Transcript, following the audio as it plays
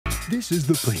This is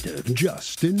the plaintiff,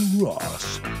 Justin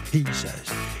Ross. He says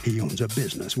he owns a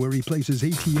business where he places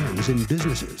ATMs in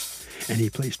businesses, and he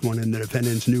placed one in the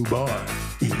defendant's new bar.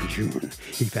 In June,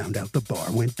 he found out the bar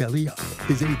went belly up.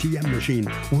 His ATM machine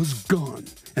was gone,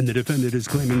 and the defendant is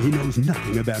claiming he knows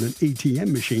nothing about an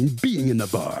ATM machine being in the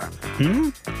bar.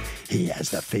 He has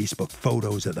the Facebook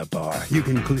photos of the bar. You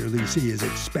can clearly see his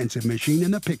expensive machine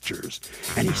in the pictures,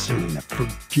 and he's suing the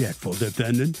forgetful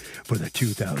defendant for the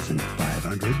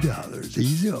 $2,500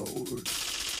 he's owed.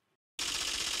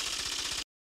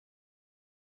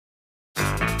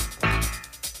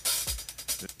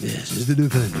 This is the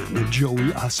defendant,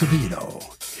 Joey Acevedo.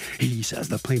 He says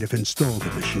the plaintiff installed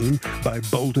the machine by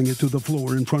bolting it to the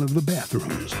floor in front of the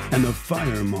bathrooms, and the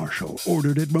fire marshal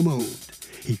ordered it removed.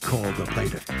 He called the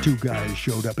plaintiff. Two guys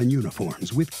showed up in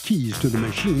uniforms with keys to the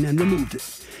machine and removed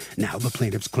it. Now the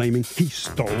plaintiff's claiming he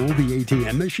stole the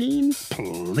ATM machine?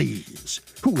 Please.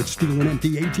 Who would steal an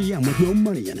empty ATM with no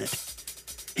money in it?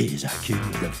 He's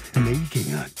accused of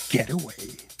making a getaway.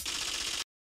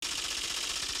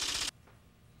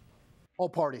 All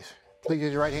parties, please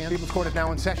raise your right hand. People's Court is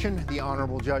now in session. The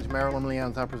Honorable Judge Marilyn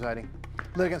Leon is now presiding.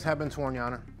 Litigants have been sworn, Your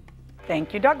Honor.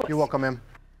 Thank you, Douglas. You're welcome, ma'am.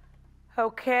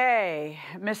 Okay,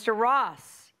 Mr.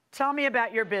 Ross, tell me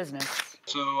about your business.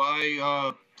 So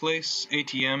I place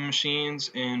ATM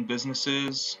machines in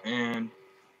businesses and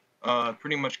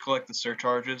pretty much collect the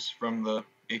surcharges from the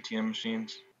ATM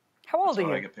machines. How old are you?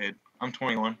 That's how I get paid. I'm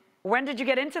 21. When did you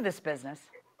get into this business?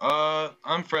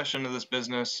 I'm fresh into this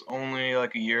business. Only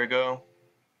like a year ago,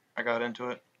 I got into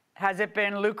it. Has it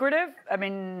been lucrative? I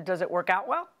mean, does it work out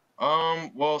well?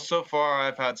 Well, so far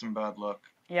I've had some bad luck.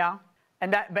 Yeah.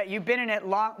 But you've been in it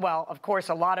long. Well, of course,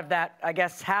 a lot of that, I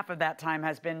guess half of that time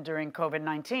has been during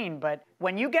COVID-19. But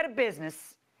when you get a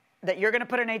business that you're going to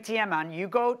put an ATM on, you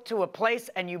go to a place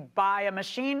and you buy a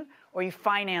machine, or you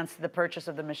finance the purchase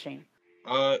of the machine?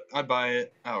 I buy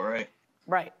it outright.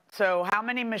 Right. So how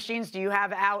many machines do you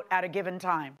have out at a given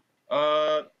time?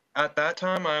 At that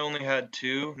time, I only had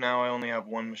 2. Now I only have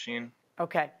 1 machine.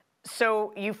 Okay.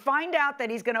 So you find out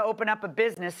that he's going to open up a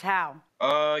business. How?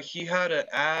 He had an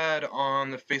ad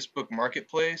on the Facebook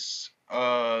Marketplace,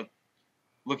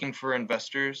 looking for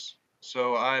investors.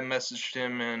 So I messaged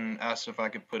him and asked if I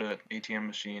could put an ATM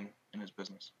machine in his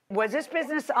business. Was this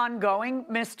business ongoing,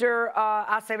 Mr.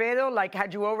 Acevedo? Like,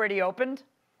 had you already opened?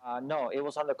 No, it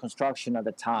was under construction at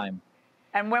the time.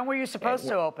 And when were you supposed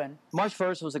to open? March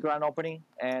 1st was the grand opening,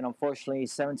 and unfortunately,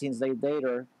 17 days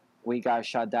later, we got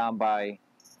shut down by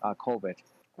COVID.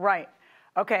 Right.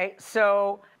 Okay,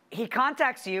 so he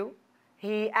contacts you.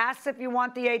 He asks if you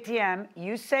want the ATM.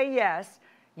 You say yes.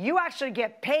 You actually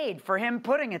get paid for him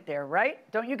putting it there, right?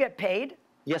 Don't you get paid?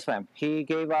 Yes, ma'am. He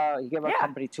gave our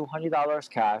company $200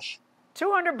 cash.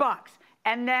 $200.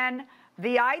 And then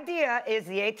the idea is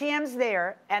the ATM's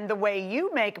there, and the way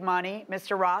you make money,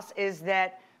 Mr. Ross, is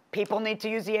that people need to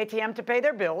use the ATM to pay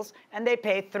their bills, and they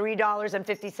pay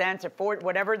 $3.50 or $4,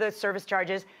 whatever the service charge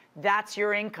is. That's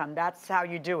your income. That's how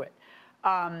you do it.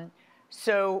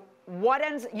 So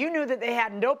you knew that they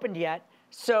hadn't opened yet,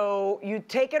 so you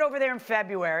take it over there in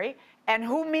February, and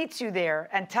who meets you there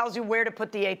and tells you where to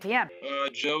put the ATM?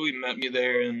 Joey met me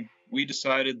there, and we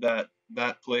decided that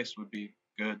that place would be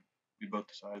good. We both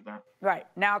decided that. Right.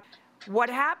 Now, what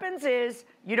happens is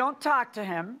you don't talk to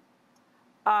him.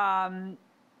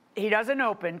 He doesn't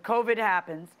open. COVID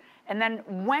happens. And then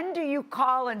when do you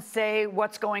call and say,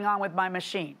 what's going on with my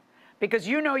machine? Because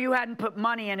you know you hadn't put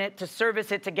money in it to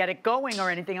service it to get it going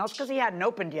or anything else because he hadn't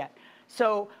opened yet.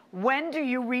 So when do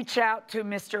you reach out to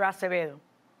Mr. Acevedo?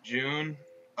 June.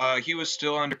 He was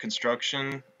still under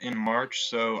construction in March,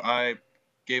 so I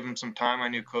gave him some time. I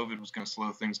knew COVID was going to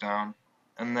slow things down.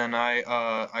 And then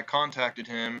I contacted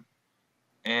him,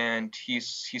 and he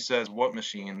says, what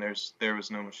machine? There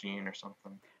was no machine or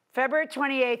something. February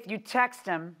 28th, you text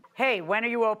him, hey, when are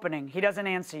you opening? He doesn't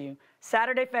answer you.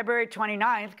 Saturday, February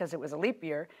 29th, because it was a leap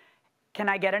year, can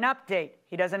I get an update?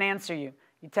 He doesn't answer you.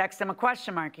 You text him a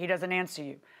question mark. He doesn't answer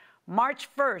you. March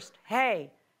 1st,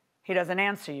 hey, he doesn't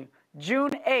answer you.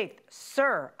 June 8th,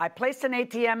 sir, I placed an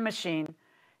ATM machine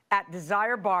at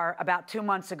Desire Bar about 2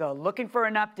 months ago, looking for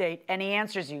an update, and he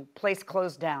answers you, place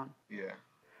closed down. Yeah.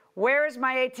 Where is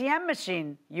my ATM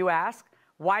machine, you ask?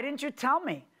 Why didn't you tell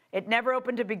me? It never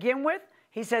opened to begin with?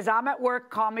 He says, I'm at work,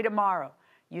 call me tomorrow.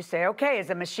 You say, okay, is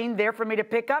the machine there for me to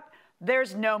pick up?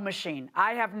 There's no machine.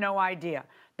 I have no idea.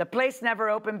 The place never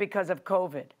opened because of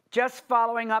COVID. Just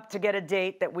following up to get a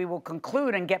date that we will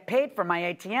conclude and get paid for my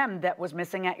ATM that was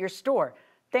missing at your store.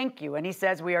 Thank you. And he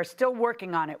says, we are still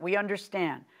working on it. We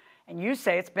understand. And you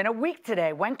say, it's been a week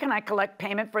today. When can I collect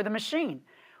payment for the machine?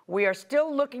 We are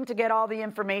still looking to get all the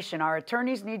information. Our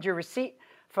attorneys need your receipt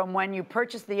from when you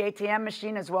purchased the ATM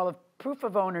machine as well as proof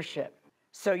of ownership.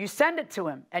 So you send it to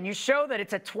him and you show that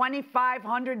it's a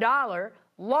 $2,500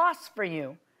 loss for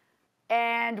you.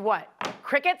 And what?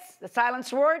 Crickets? The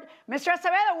silenced word? Mr.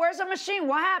 Acevedo, where's the machine?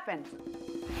 What happened?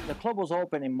 The club was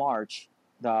open in March.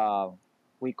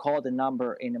 We called the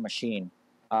number in the machine.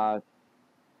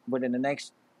 Within the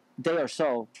next day or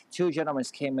so, two gentlemen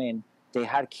came in. They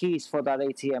had keys for that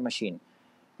ATM machine.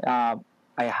 I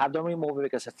had them remove it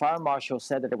because the fire marshal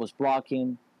said that it was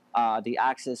blocking the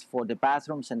access for the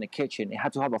bathrooms and the kitchen. It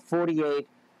had to have a 48,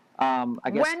 I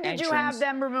guess, When did you have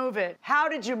them remove it? How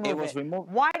did you move it? It was removed.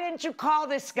 Why didn't you call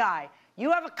this guy? You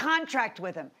have a contract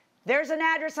with him. There's an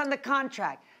address on the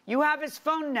contract. You have his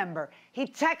phone number. He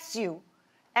texts you,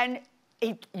 and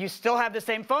you still have the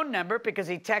same phone number because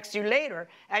he texts you later,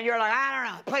 and you're like, I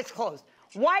don't know, the place closed.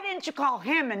 Why didn't you call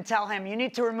him and tell him you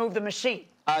need to remove the machine?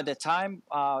 At the time,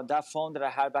 that phone that I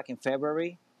had back in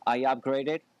February, I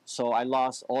upgraded, so I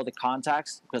lost all the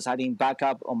contacts because I didn't back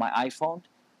up on my iPhone.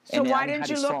 So why didn't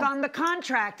you look on the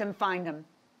contract and find him?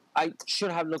 I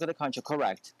should have looked at the contract,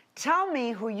 correct. Tell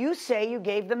me who you say you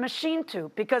gave the machine to,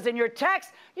 because in your text,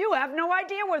 you have no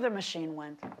idea where the machine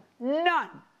went. None.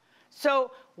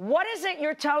 So what is it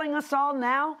you're telling us all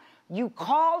now? You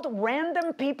called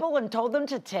random people and told them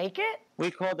to take it? We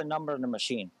called the number on the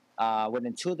machine.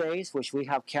 Within 2 days, which we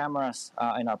have cameras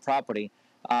in our property,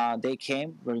 they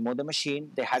came, removed the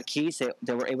machine. They had keys.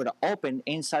 They were able to open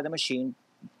inside the machine.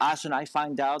 As soon as I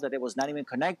found out that it was not even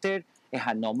connected, it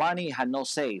had no money, it had no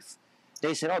safe.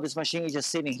 They said, oh, this machine is just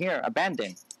sitting here,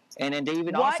 abandoned. And then they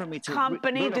even offered me to What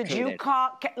company did you it.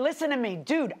 call? Listen to me,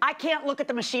 dude, I can't look at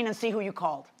the machine and see who you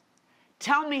called.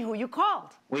 Tell me who you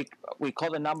called. We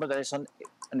called the number that is on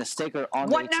the sticker on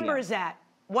the ATM. What number is that?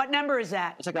 What number is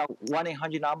that? It's like a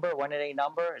 1-800 number, 188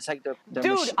 number. It's like the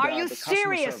Dude, are you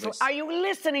serious? Are you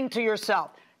listening to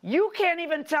yourself? You can't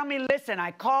even tell me, listen,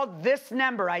 I called this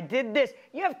number, I did this.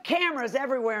 You have cameras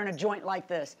everywhere in a joint like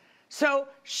this. So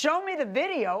show me the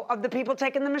video of the people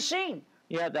taking the machine.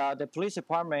 Yeah, the police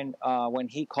department, when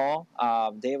he called,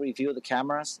 they reviewed the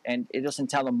cameras, and it doesn't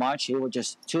tell them much. It was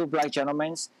just two black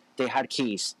gentlemen. They had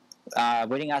keys.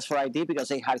 We didn't ask for ID because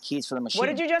they had keys for the machine. What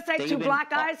did you just say? Two black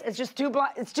guys? It's just two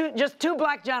black. It's just two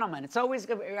black gentlemen. It's always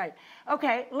good. Right.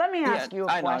 Okay. Let me ask you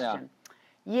a question.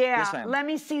 Yeah. Yes, let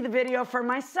me see the video for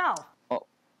myself. Oh,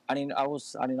 I didn't know I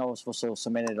was supposed to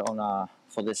submit it on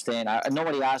for this thing.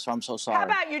 Nobody asked for. I'm so sorry. How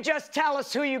about you just tell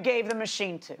us who you gave the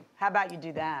machine to? How about you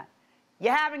do that?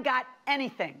 You haven't got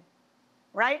anything,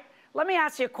 right? Let me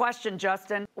ask you a question,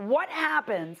 Justin. What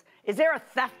happens? Is there a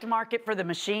theft market for the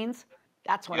machines?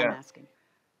 That's what I'm asking.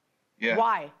 Yeah.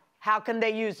 Why? How can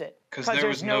they use it? Because there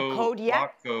was no code yet?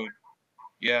 lock code.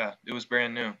 Yeah, it was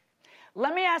brand new.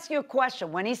 Let me ask you a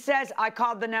question. When he says, I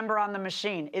called the number on the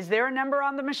machine, is there a number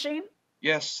on the machine?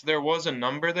 Yes, there was a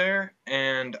number there,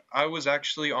 and I was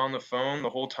actually on the phone the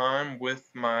whole time with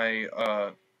my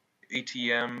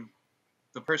ATM.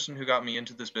 The person who got me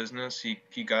into this business,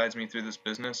 he guides me through this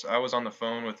business. I was on the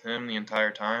phone with him the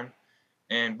entire time,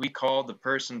 and we called the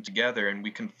person together, and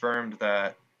we confirmed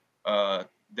that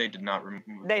they did not remove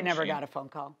the They never machine. got a phone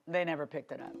call. They never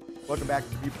picked it up. Welcome back to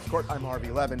the People's Court. I'm Harvey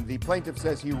Levin. The plaintiff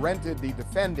says he rented the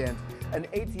defendant an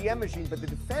ATM machine, but the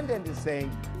defendant is saying,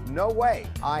 no way.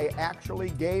 I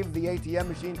actually gave the ATM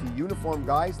machine to uniformed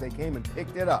guys. They came and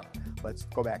picked it up. Let's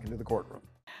go back into the courtroom.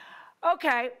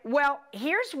 Okay, well,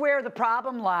 here's where the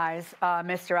problem lies,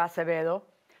 Mr. Acevedo.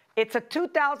 It's a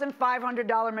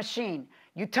 $2,500 machine.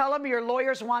 You tell them your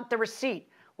lawyers want the receipt.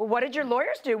 Well, what did your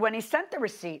lawyers do when he sent the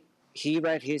receipt? He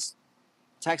read his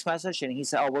text message and he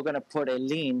said, oh, we're going to put a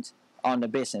lien on the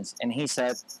business. And he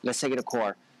said, let's take it to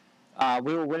court.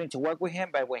 We were willing to work with him,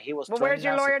 but when he was where's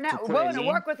your lawyer now? Willing to lien,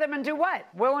 work with him and do what?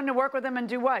 Willing to work with him and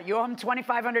do what? You owe him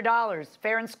 $2,500,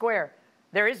 fair and square.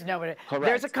 There is nobody. Correct.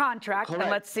 There's a contract, Correct.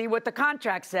 and let's see what the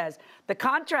contract says. The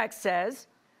contract says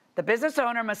the business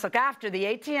owner must look after the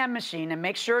ATM machine and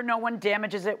make sure no one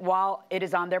damages it while it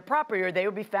is on their property, or they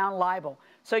will be found liable.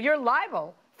 So you're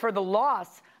liable for the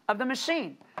loss of the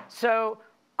machine. So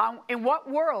in what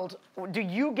world do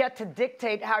you get to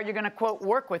dictate how you're going to, quote,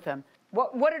 work with him?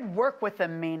 What did work with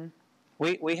him mean?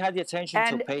 We had the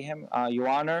intention to pay him, Your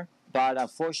Honor, but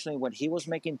unfortunately, when he was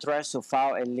making threats to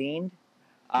file a lien,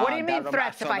 what do you mean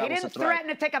threats? He didn't threaten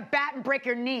to take a bat and break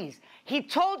your knees. He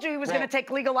told you he was going to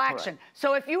take legal action. Correct.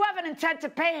 So if you have an intent to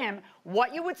pay him,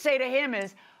 what you would say to him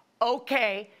is,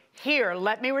 okay, here,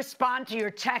 let me respond to your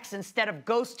text instead of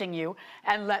ghosting you,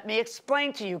 and let me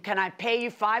explain to you, can I pay you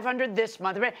 $500 this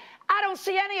month? I don't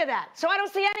see any of that. So I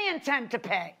don't see any intent to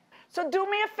pay. So do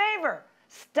me a favor.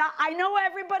 Stop. I know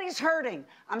everybody's hurting.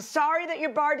 I'm sorry that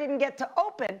your bar didn't get to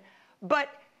open, but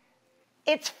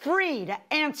it's free to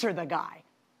answer the guy,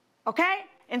 okay?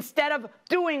 Instead of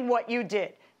doing what you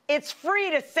did. It's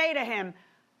free to say to him,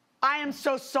 I am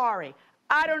so sorry.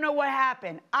 I don't know what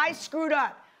happened. I screwed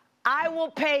up. I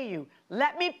will pay you.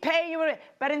 Let me pay you.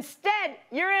 But instead,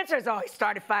 your answer is, oh, he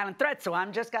started filing threats, so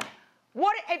I'm just going to.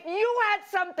 What if you had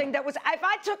something that was, if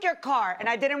I took your car and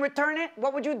I didn't return it,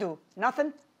 what would you do?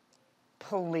 Nothing?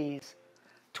 Please.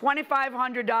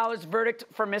 $2,500 verdict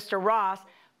for Mr. Ross,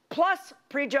 plus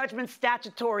prejudgment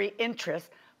statutory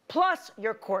interest, plus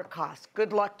your court costs.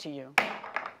 Good luck to you.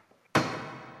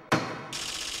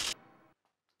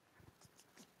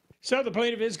 So the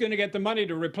plaintiff is going to get the money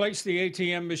to replace the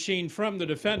ATM machine from the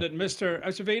defendant. Mr.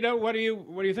 Acevedo, what do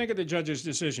you think of the judge's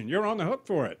decision? You're on the hook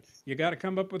for it. You got to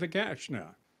come up with the cash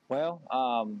now. Well,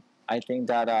 I think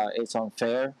that it's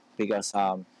unfair because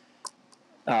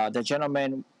the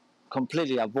gentleman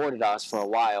completely avoided us for a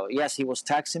while. Yes, he was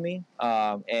texting me,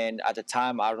 and at the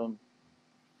time I don't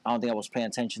think I was paying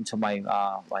attention to my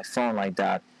my phone like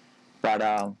that.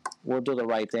 But we'll do the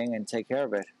right thing and take care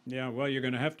of it. Yeah, well, you're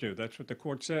going to have to. That's what the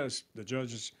court says. The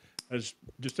judge has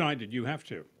decided you have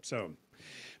to. So,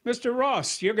 Mr.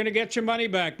 Ross, you're going to get your money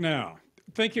back now.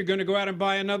 Think you're going to go out and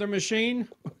buy another machine?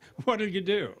 What did you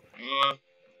do?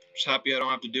 Just happy I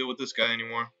don't have to deal with this guy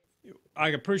anymore. I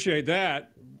appreciate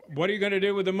that. What are you going to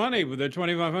do with the money, with the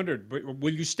 $2,500?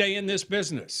 Will you stay in this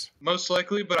business? Most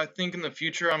likely, but I think in the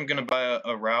future I'm going to buy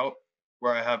a route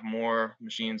where I have more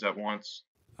machines at once.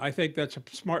 I think that's a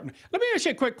smart. Let me ask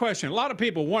you a quick question. A lot of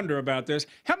people wonder about this.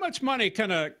 How much money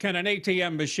can an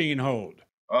ATM machine hold?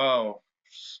 Oh,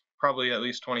 probably at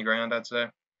least 20 grand, I'd say.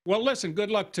 Well, listen,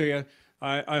 good luck to you.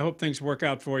 I hope things work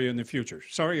out for you in the future.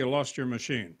 Sorry you lost your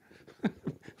machine.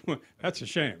 That's a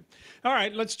shame. All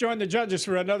right, let's join the judges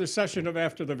for another session of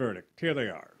After the Verdict. Here they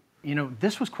are. You know,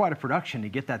 this was quite a production to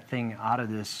get that thing out of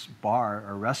this bar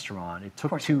or restaurant. It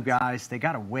took two guys. They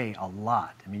got to weigh a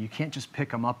lot. I mean, you can't just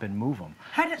pick them up and move them.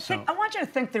 I want you to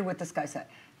think through what this guy said.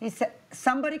 He said,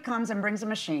 somebody comes and brings a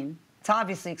machine. It's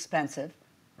obviously expensive,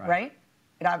 right?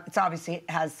 It's obviously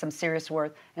has some serious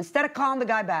worth. Instead of calling the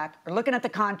guy back or looking at the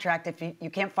contract if you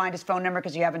can't find his phone number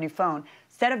because you have a new phone,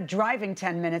 instead of driving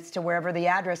 10 minutes to wherever the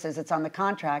address is that's on the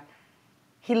contract,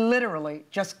 he literally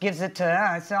just gives it to,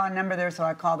 I saw a number there, so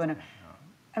I called in.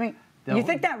 I mean, you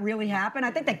think that really happened?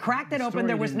 I think they cracked it open,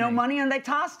 there was no money, and they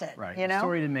tossed it. Right. You know? The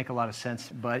story didn't make a lot of sense.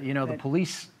 But, you know, the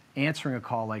police answering a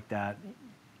call like that,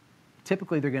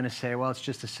 typically they're going to say, well, it's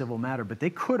just a civil matter. But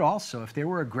they could also, if they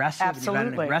were aggressive, and you got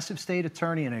an aggressive state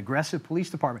attorney and an aggressive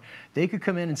police department, they could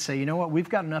come in and say, you know what, we've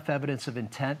got enough evidence of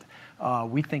intent.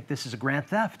 We think this is a grand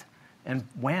theft. And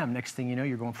wham, next thing you know,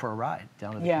 you're going for a ride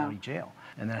down to the county jail.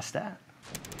 And that's that.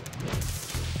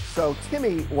 So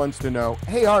Timmy wants to know,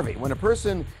 hey, Harvey, when a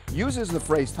person uses the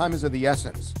phrase time is of the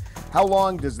essence, how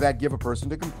long does that give a person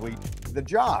to complete the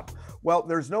job? Well,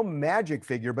 there's no magic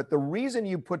figure, but the reason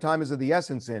you put time is of the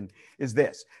essence in is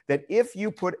this, that if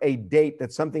you put a date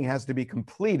that something has to be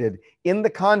completed in the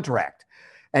contract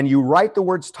and you write the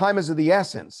words time is of the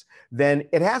essence, then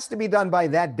it has to be done by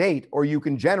that date or you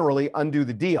can generally undo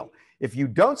the deal. If you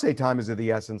don't say time is of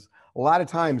the essence, a lot of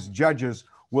times judges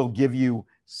will give you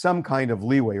some kind of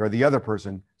leeway or the other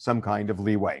person some kind of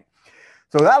leeway.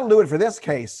 So that'll do it for this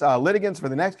case. Litigants for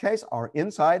the next case are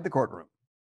inside the courtroom.